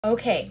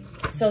Okay,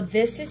 so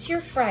this is your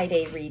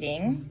Friday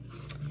reading.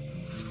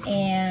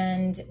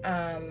 And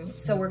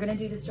so we're going to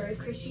do the story of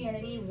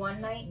Christianity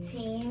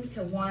 119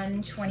 to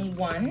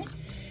 121.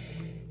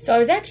 So I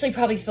was actually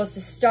probably supposed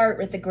to start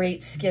with the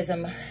Great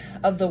Schism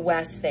of the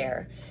West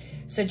there.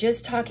 So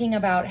just talking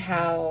about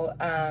how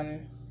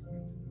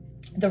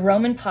the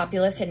Roman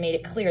populace had made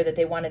it clear that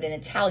they wanted an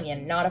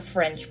Italian, not a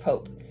French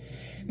pope.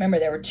 Remember,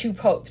 there were two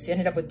popes. You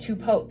ended up with two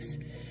popes.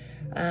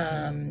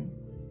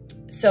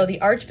 So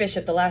the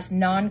Archbishop, the last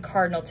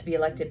non-cardinal to be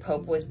elected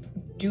pope, was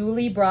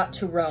duly brought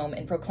to Rome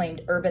and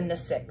proclaimed Urban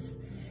VI.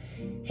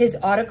 His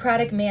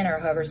autocratic manner,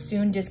 however,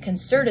 soon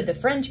disconcerted the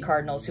French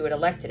cardinals who had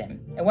elected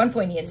him. At one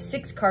point, he had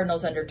 6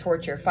 cardinals under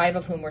torture, 5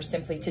 of whom were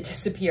simply to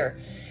disappear.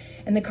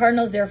 And the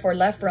cardinals therefore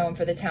left Rome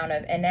for the town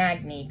of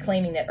Anagni,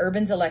 claiming that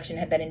Urban's election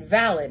had been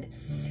invalid,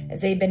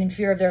 as they had been in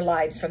fear of their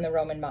lives from the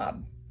Roman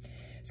mob.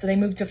 So they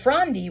moved to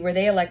Fondi, where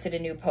they elected a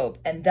new pope,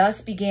 and thus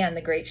began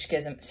the Great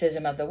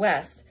Schism of the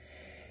West.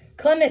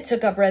 Clement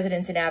took up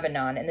residence in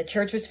Avignon, and the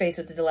church was faced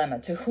with the dilemma: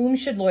 to whom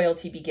should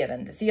loyalty be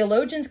given? The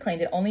theologians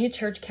claimed that only a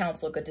church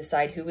council could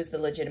decide who was the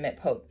legitimate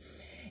pope.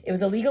 It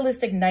was a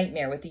legalistic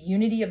nightmare, with the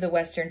unity of the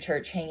Western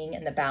church hanging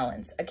in the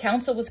balance. A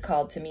council was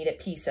called to meet at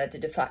Pisa to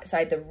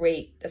decide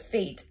the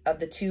fate of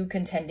the 2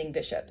 contending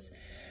bishops: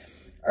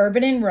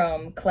 Urban in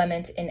Rome,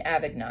 Clement in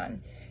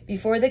Avignon.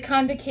 Before the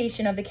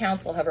convocation of the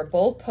council, however,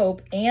 both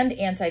pope and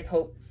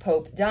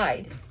anti-pope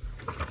died,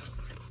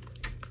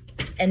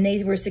 and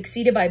they were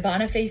succeeded by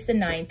Boniface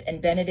IX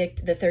and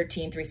Benedict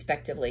XIII,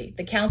 respectively.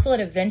 The council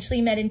had eventually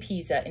met in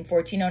Pisa in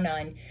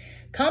 1409,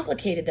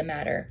 complicated the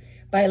matter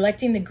by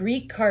electing the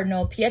Greek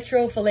cardinal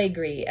Pietro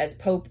Filigri as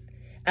Pope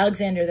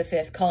Alexander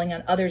V, calling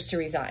on others to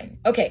resign.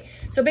 Okay,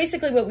 so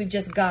basically what we've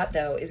just got,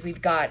 though, is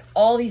we've got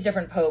all these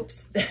different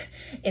popes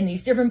in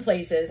these different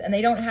places, and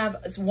they don't have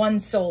one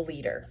sole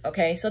leader,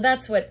 okay? So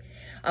that's what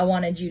I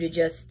wanted you to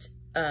just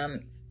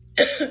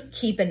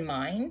keep in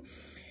mind.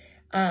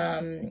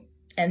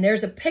 And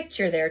there's a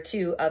picture there,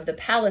 too, of the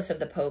Palace of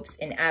the Popes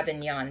in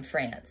Avignon,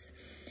 France.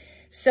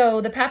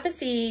 So the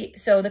papacy,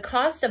 so the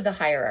cost of the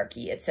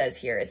hierarchy, it says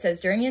here. It says,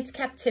 during its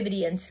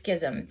captivity and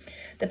schism,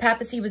 the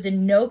papacy was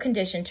in no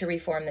condition to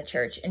reform the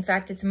church. In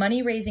fact, its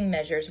money-raising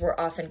measures were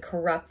often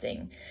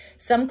corrupting.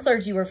 Some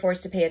clergy were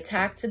forced to pay a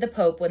tax to the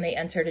pope when they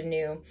entered a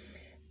new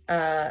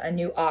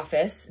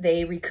office.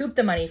 They recouped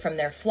the money from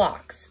their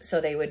flocks.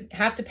 So they would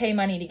have to pay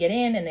money to get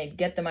in, and they'd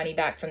get the money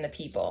back from the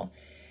people.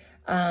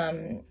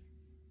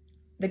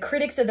 The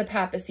critics of the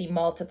papacy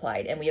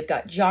multiplied, and we have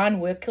got John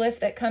Wycliffe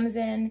that comes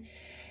in,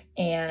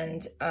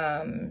 and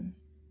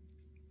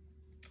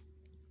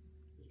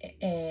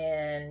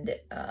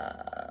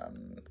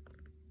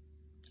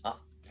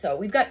so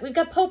we've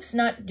got popes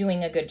not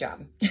doing a good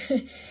job.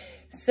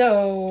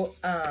 So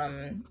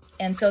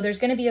and so there's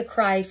going to be a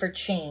cry for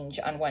change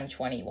on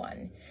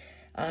 121.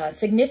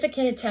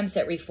 Significant attempts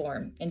at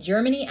reform. In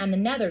Germany and the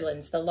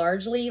Netherlands, the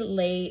largely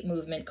lay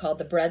movement called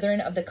the Brethren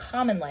of the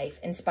Common Life,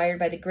 inspired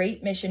by the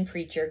great mission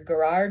preacher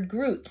Gerhard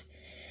Groot,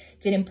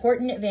 did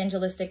important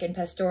evangelistic and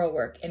pastoral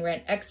work and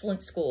ran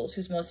excellent schools,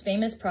 whose most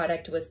famous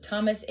product was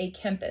Thomas A.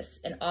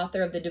 Kempis, an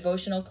author of the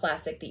devotional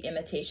classic, The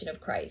Imitation of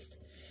Christ.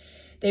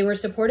 They were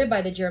supported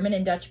by the German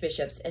and Dutch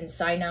bishops and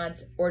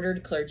synods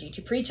ordered clergy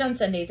to preach on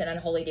Sundays and on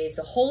holy days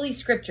the Holy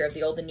Scripture of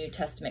the Old and New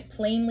Testament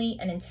plainly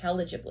and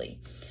intelligibly.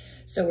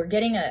 So we're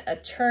getting a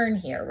turn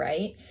here,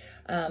 right?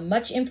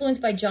 Much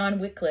influenced by John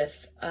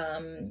Wycliffe,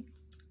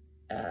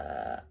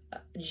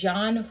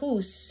 John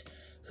Hus,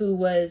 who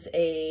was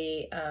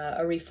a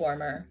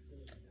reformer,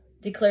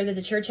 declared that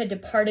the church had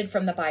departed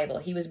from the Bible.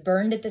 He was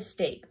burned at the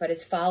stake, but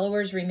his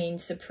followers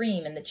remained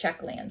supreme in the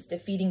Czech lands,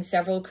 defeating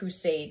several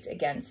crusades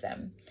against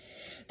them.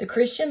 The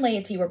Christian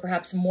laity were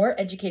perhaps more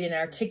educated and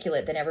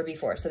articulate than ever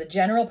before. So the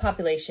general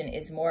population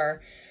is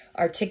more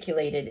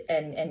articulated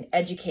and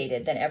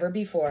educated than ever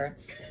before.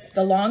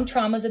 The long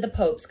traumas of the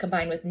popes,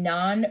 combined with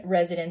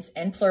non-residence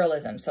and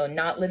pluralism, so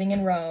not living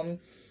in Rome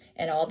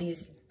and all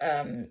these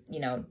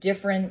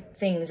different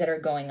things that are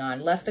going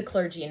on, left the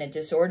clergy in a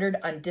disordered,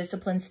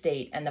 undisciplined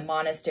state, and the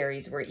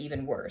monasteries were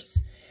even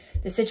worse.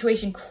 The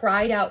situation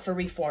cried out for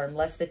reform,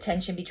 lest the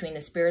tension between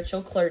the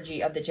spiritual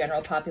clergy of the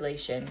general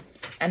population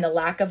and the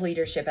lack of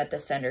leadership at the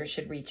center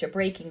should reach a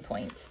breaking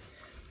point.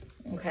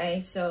 Okay,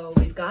 so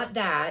we've got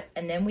that,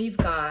 and then we've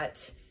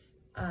got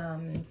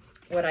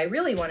what I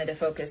really wanted to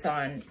focus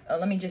on.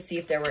 Let me just see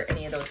if there were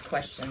any of those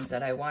questions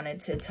that I wanted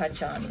to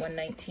touch on.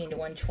 119 to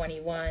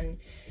 121.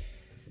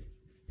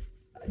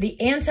 The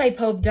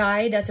anti-pope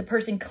died. That's a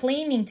person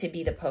claiming to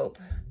be the pope.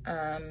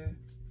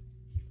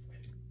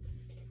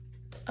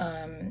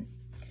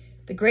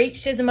 The Great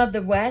Schism of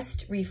the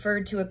West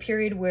referred to a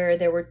period where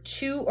there were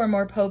 2 or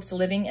more popes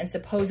living and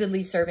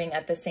supposedly serving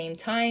at the same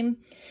time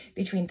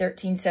between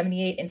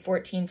 1378 and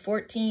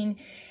 1414.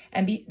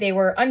 And they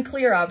were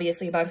unclear,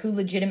 obviously, about who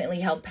legitimately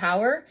held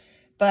power,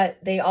 but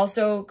they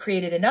also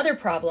created another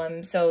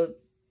problem. So,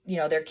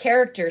 their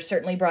character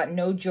certainly brought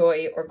no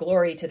joy or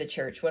glory to the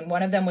church. When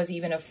one of them was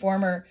even a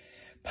former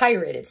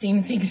pirate, it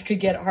seemed things could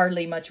get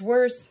hardly much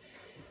worse.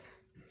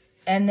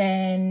 And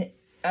then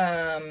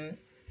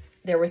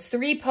there were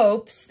 3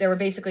 popes. There were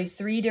basically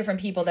 3 different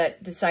people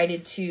that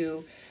decided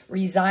to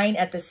resign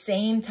at the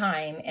same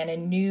time, and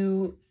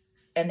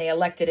they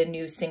elected a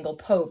new single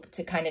pope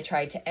to kind of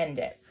try to end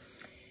it.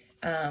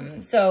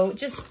 So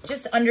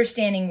just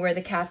understanding where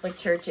the Catholic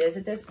Church is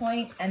at this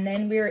point. And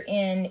then we're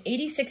in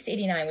 86 to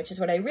 89, which is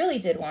what I really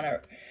did want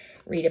to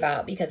read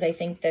about, because I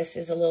think this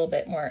is a little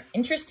bit more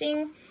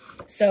interesting.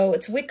 So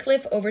it's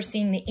Wycliffe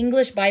overseeing the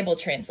English Bible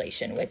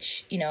translation,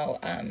 which, you know,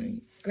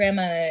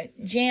 Grandma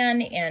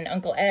Jan and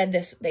Uncle Ed,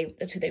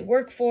 that's who they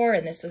work for,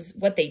 and this was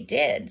what they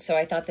did. So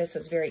I thought this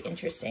was very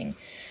interesting.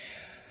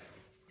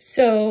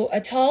 So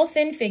a tall,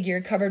 thin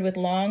figure covered with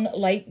long,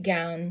 light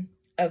gown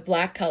of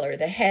black color,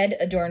 the head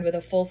adorned with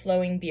a full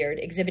flowing beard,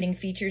 exhibiting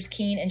features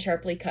keen and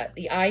sharply cut,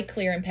 the eye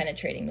clear and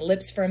penetrating, the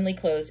lips firmly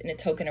closed in a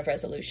token of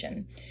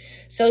resolution.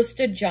 So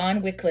stood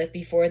John Wycliffe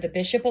before the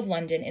Bishop of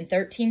London in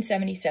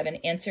 1377,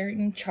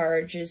 answering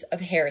charges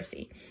of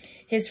heresy.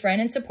 His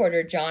friend and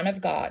supporter, John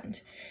of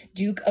Gaunt,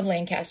 Duke of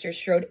Lancaster,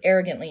 strode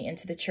arrogantly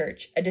into the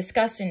church. A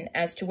discussion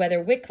as to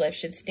whether Wycliffe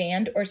should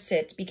stand or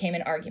sit became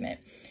an argument.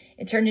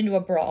 It turned into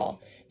a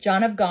brawl.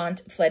 John of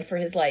Gaunt fled for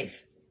his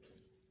life.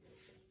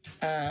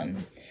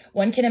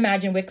 One can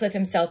imagine Wycliffe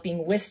himself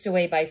being whisked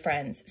away by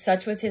friends.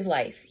 Such was his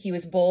life. He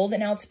was bold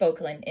and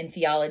outspoken in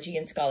theology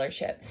and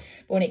scholarship.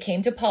 But when it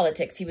came to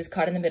politics, he was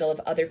caught in the middle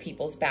of other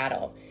people's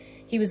battle.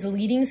 He was the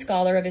leading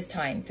scholar of his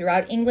time.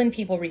 Throughout England,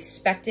 people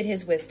respected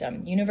his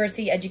wisdom.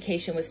 University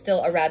education was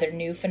still a rather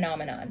new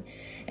phenomenon,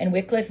 and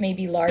Wycliffe may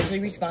be largely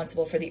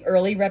responsible for the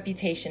early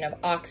reputation of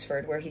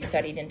Oxford, where he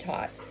studied and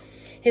taught.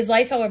 His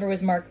life, however,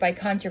 was marked by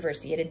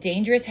controversy. He had a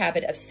dangerous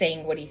habit of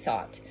saying what he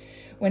thought.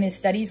 When his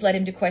studies led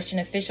him to question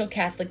official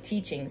Catholic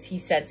teachings, he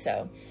said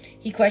so.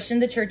 He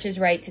questioned the church's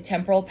right to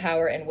temporal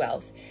power and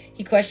wealth.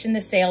 He questioned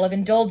the sale of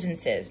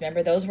indulgences.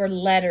 Remember, those were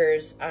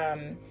letters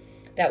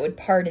that would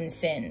pardon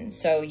sin.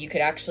 So you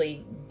could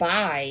actually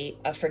buy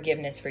a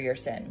forgiveness for your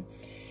sin.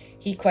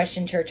 He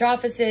questioned church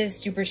offices,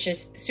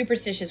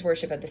 superstitious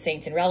worship of the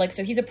saints and relics.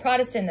 So he's a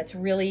Protestant that's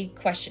really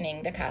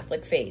questioning the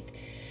Catholic faith.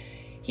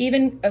 He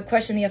even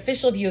questioned the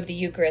official view of the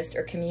Eucharist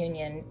or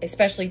communion,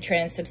 especially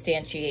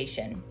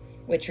transubstantiation,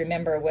 which,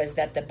 remember, was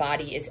that the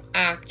body is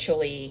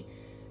actually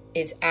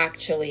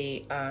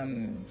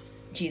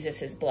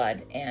Jesus's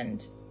blood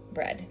and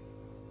bread.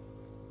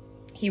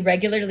 He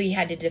regularly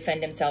had to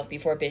defend himself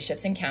before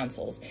bishops and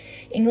councils.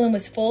 England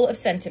was full of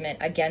sentiment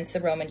against the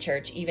Roman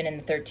Church, even in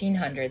the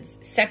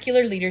 1300s.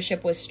 Secular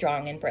leadership was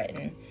strong in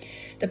Britain.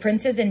 The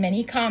princes and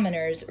many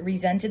commoners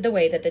resented the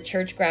way that the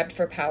church grabbed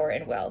for power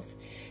and wealth.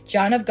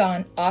 John of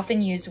Gaunt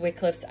often used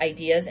Wycliffe's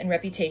ideas and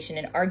reputation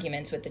in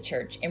arguments with the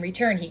church. In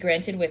return, he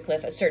granted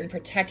Wycliffe a certain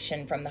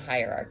protection from the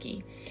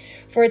hierarchy.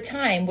 For a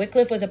time,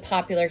 Wycliffe was a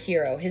popular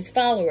hero. His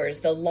followers,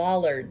 the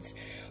Lollards,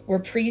 were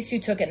priests who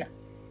took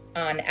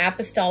on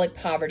apostolic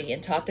poverty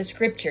and taught the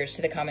scriptures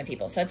to the common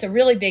people. So that's a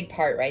really big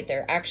part right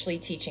there, actually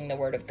teaching the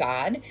word of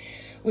God.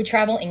 Would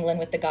travel England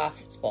with the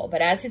gospel.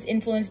 But as his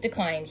influence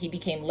declined, he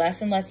became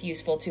less and less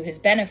useful to his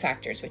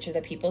benefactors, which are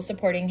the people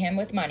supporting him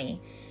with money,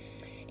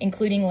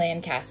 including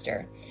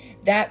Lancaster.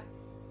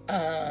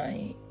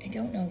 I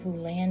don't know who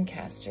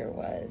Lancaster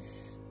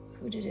was.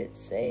 Who did it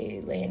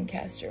say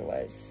Lancaster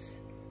was?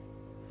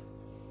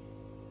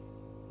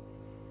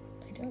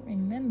 I don't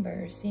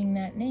remember seeing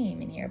that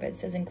name in here, but it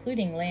says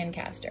including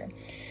Lancaster.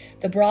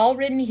 The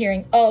brawl-ridden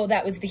hearing. Oh,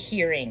 that was the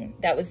hearing.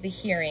 That was the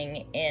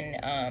hearing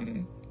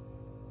in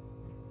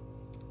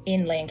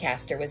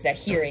Lancaster, was that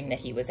hearing that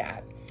he was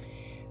at.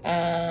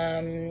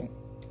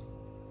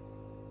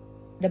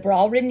 The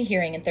brawl-ridden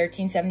hearing in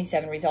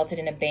 1377 resulted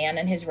in a ban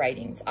on his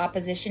writings.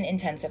 Opposition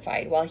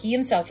intensified. While he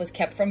himself was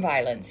kept from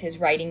violence, his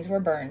writings were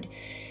burned,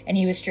 and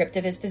he was stripped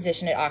of his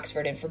position at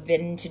Oxford and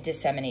forbidden to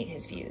disseminate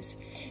his views.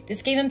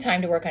 This gave him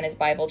time to work on his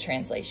Bible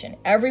translation.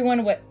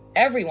 Everyone,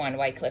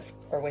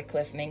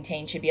 Wycliffe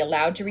maintained, should be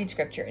allowed to read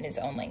scripture in his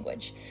own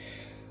language.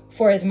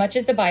 For as much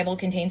as the Bible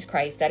contains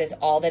Christ, that is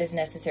all that is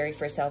necessary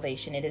for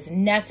salvation. It is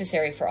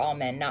necessary for all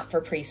men, not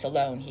for priests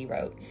alone, he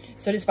wrote.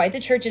 So despite the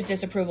church's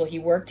disapproval, he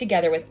worked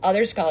together with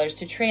other scholars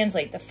to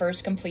translate the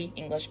first complete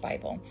English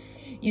Bible.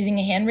 Using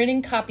a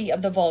handwritten copy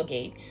of the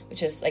Vulgate,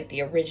 which is like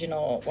the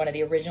original, one of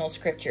the original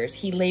scriptures,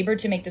 he labored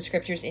to make the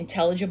scriptures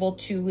intelligible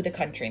to the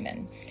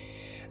countrymen.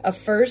 A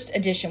first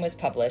edition was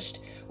published,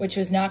 which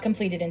was not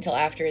completed until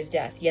after his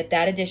death, yet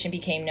that edition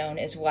became known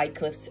as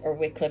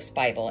Wycliffe's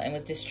Bible and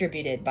was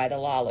distributed by the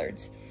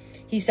Lollards.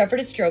 He suffered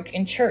a stroke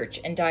in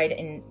church and died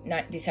in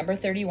December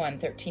 31,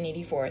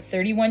 1384.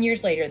 31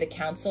 years later, the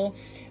Council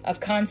of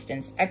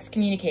Constance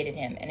excommunicated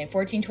him, and in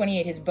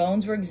 1428 his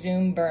bones were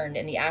exhumed, burned,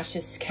 and the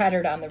ashes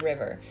scattered on the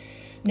river.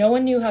 No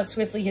one knew how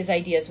swiftly his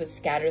ideas would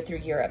scatter through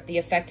Europe. The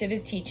effect of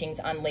his teachings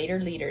on later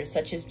leaders,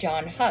 such as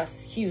John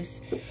Huss,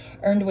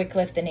 earned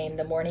Wycliffe the name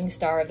the Morning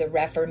Star of the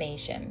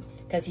Reformation,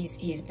 because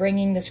he's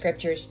bringing the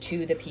scriptures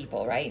to the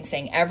people, right? And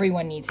saying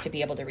everyone needs to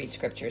be able to read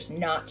scriptures,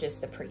 not just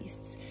the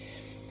priests.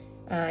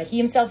 He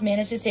himself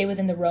managed to stay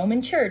within the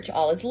Roman Church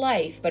all his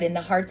life, but in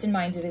the hearts and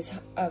minds of his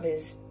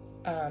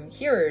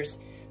hearers,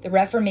 The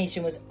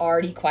Reformation was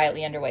already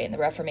quietly underway, and the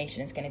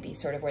Reformation is going to be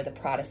sort of where the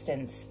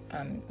Protestants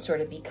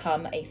sort of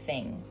become a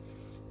thing.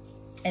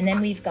 And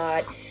then we've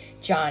got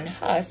John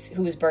Huss,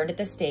 who was burned at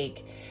the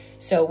stake.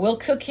 So we'll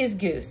cook his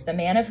goose. The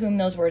man of whom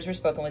those words were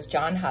spoken was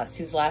John Huss,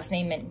 whose last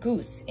name meant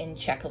goose in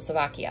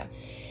Czechoslovakia.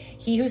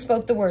 He who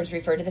spoke the words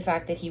referred to the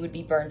fact that he would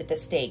be burned at the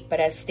stake, but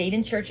as state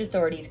and church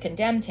authorities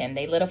condemned him,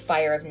 they lit a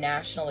fire of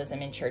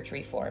nationalism and church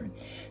reform.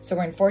 So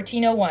we're in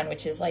 1401,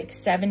 which is like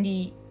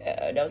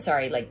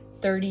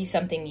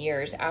 30-something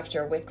years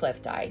after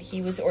Wycliffe died.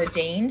 He was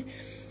ordained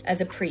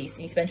as a priest,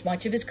 and he spent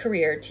much of his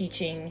career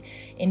teaching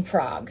in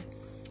Prague.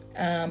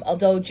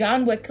 Although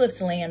John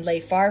Wycliffe's land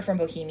lay far from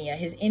Bohemia,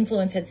 his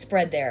influence had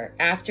spread there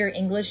after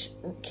English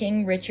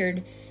King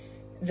Richard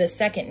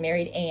II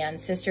married Anne,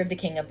 sister of the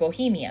King of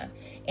Bohemia.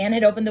 Anne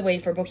had opened the way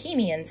for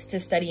Bohemians to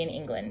study in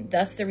England.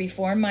 Thus, the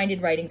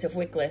reform-minded writings of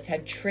Wycliffe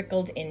had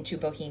trickled into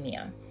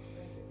Bohemia.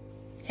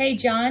 Hey,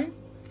 John?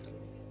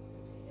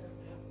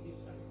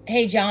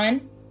 Hey,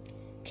 John?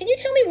 Can you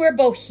tell me where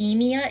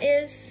Bohemia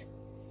is?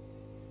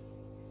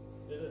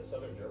 Is it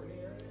southern Germany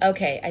area?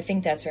 Okay, I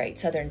think that's right.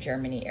 Southern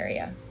Germany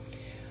area.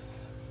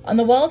 On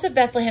the walls of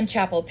Bethlehem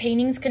Chapel,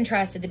 paintings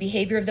contrasted the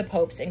behavior of the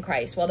popes and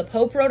Christ. While the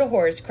Pope rode a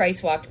horse,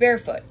 Christ walked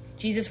barefoot.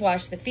 Jesus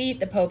washed the feet,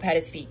 the Pope had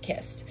his feet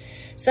kissed.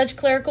 Such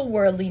clerical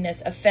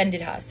worldliness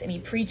offended Huss, and he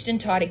preached and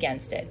taught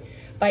against it.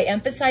 By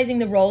emphasizing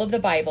the role of the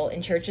Bible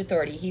in church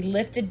authority, he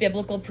lifted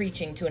biblical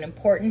preaching to an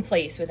important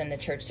place within the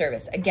church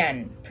service.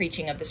 Again,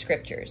 preaching of the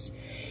scriptures.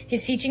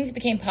 His teachings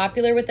became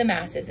popular with the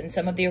masses and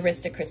some of the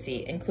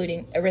aristocracy,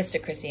 including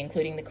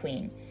the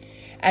Queen.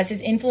 As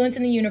his influence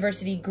in the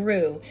university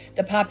grew,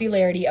 the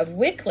popularity of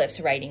Wycliffe's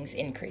writings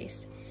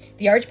increased.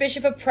 The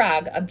Archbishop of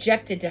Prague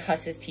objected to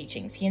Huss's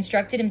teachings. He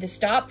instructed him to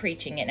stop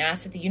preaching and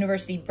asked that the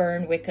university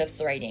burn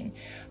Wycliffe's writing.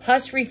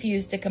 Huss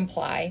refused to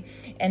comply,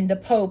 and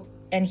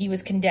he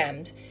was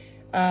condemned.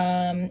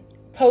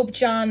 Pope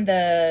John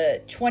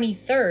the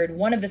 23rd,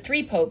 one of the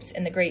three popes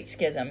in the Great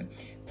Schism,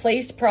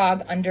 placed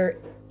Prague under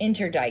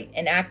interdict,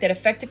 an act that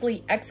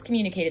effectively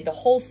excommunicated the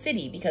whole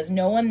city because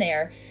no one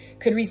there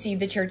could receive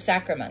the church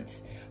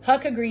sacraments.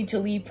 Huck agreed to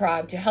leave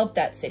Prague to help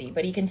that city,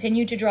 but he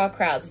continued to draw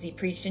crowds as he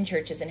preached in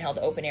churches and held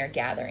open-air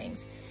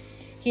gatherings.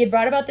 He had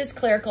brought about this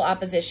clerical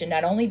opposition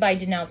not only by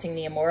denouncing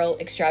the immoral,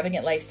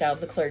 extravagant lifestyle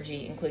of the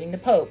clergy, including the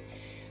Pope,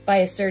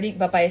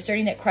 but by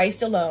asserting that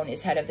Christ alone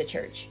is head of the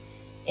church.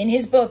 In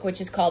his book,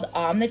 which is called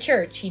On the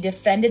Church, he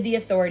defended the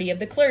authority of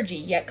the clergy,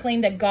 yet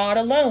claimed that God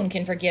alone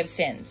can forgive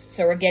sins.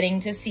 So we're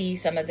getting to see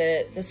some of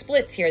the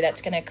splits here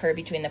that's going to occur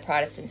between the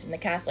Protestants and the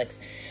Catholics.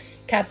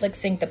 Catholics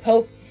think the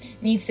Pope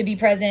needs to be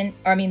present,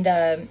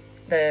 the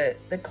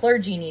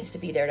clergy needs to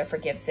be there to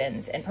forgive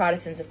sins. And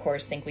Protestants, of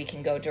course, think we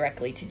can go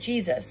directly to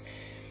Jesus.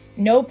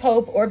 No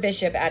pope or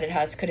bishop, added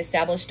Huss, could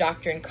establish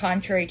doctrine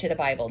contrary to the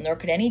Bible, nor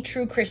could any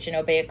true Christian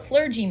obey a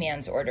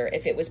clergyman's order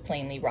if it was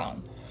plainly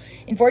wrong.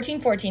 In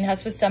 1414,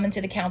 Huss was summoned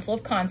to the Council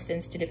of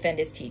Constance to defend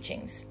his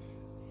teachings.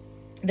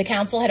 The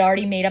council had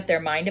already made up their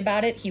mind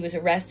about it. He was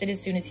arrested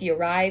as soon as he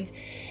arrived,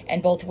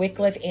 and both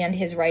Wycliffe and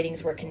his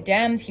writings were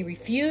condemned. He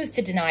refused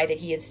to deny that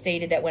he had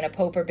stated that when a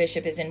pope or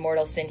bishop is in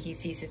mortal sin, he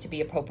ceases to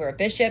be a pope or a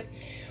bishop.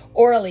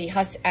 Orally,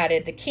 Huss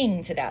added the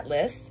king to that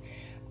list.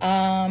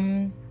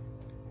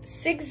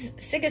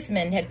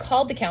 Sigismund had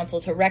called the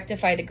council to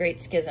rectify the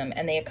Great Schism,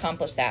 and they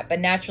accomplished that. But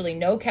naturally,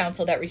 no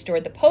council that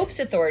restored the Pope's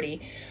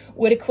authority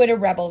would acquit a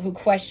rebel who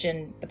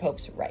questioned the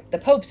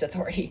Pope's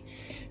authority.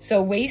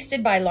 So,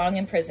 wasted by long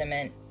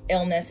imprisonment,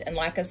 illness, and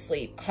lack of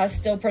sleep, Huss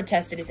still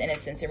protested his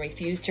innocence and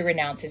refused to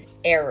renounce his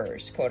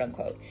errors, quote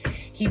unquote.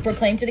 He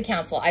proclaimed to the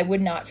council, "I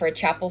would not for a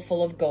chapel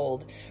full of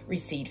gold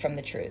recede from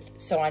the truth."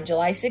 So on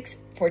July 6,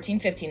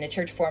 1415, the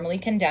church formally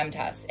condemned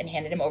Huss and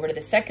handed him over to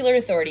the secular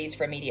authorities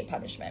for immediate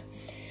punishment.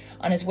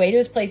 On his way to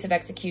his place of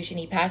execution,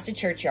 he passed a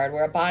churchyard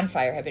where a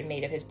bonfire had been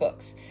made of his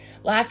books.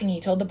 Laughing, he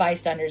told the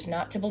bystanders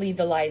not to believe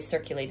the lies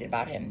circulated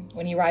about him.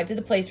 When he arrived at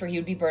the place where he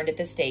would be burned at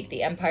the stake,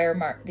 the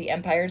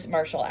empire's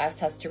marshal asked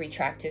Huss to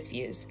retract his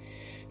views.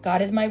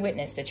 "God is my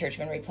witness," the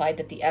churchman replied,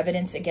 "that the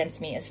evidence against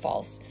me is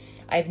false.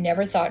 I have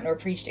never thought nor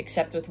preached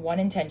except with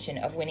one intention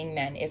of winning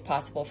men, if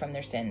possible, from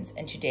their sins,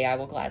 and today I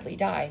will gladly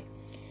die."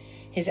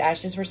 His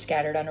ashes were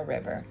scattered on a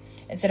river.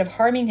 Instead of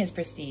harming his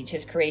prestige,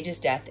 his courageous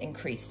death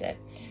increased it.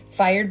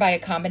 Fired by a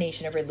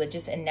combination of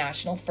religious and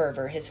national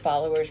fervor, his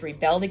followers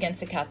rebelled against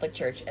the Catholic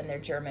Church and their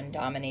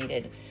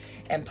German-dominated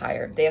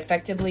empire. They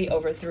effectively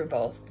overthrew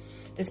both.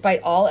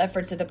 Despite all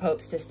efforts of the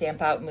popes to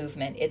stamp out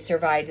movement, it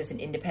survived as an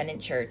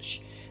independent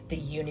church, the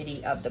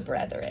unity of the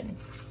brethren.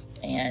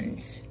 And,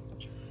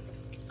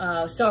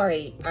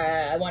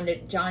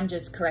 John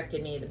just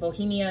corrected me. The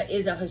Bohemia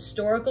is a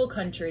historical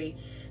country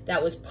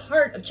that was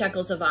part of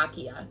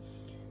Czechoslovakia.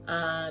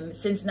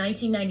 Since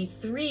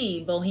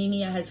 1993,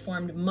 Bohemia has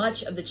formed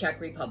much of the Czech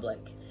Republic.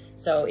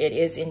 So it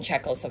is in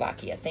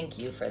Czechoslovakia. Thank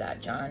you for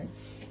that, John.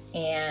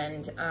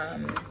 And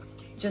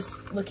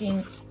just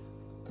looking...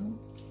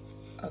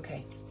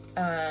 Okay.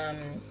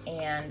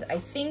 And I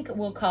think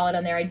we'll call it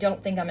on there. I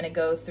don't think I'm going to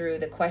go through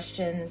the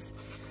questions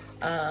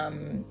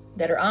that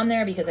that are on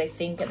there because I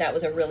think that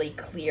was a really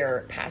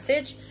clear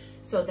passage.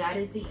 So that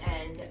is the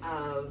end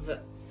of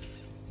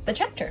the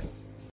chapter.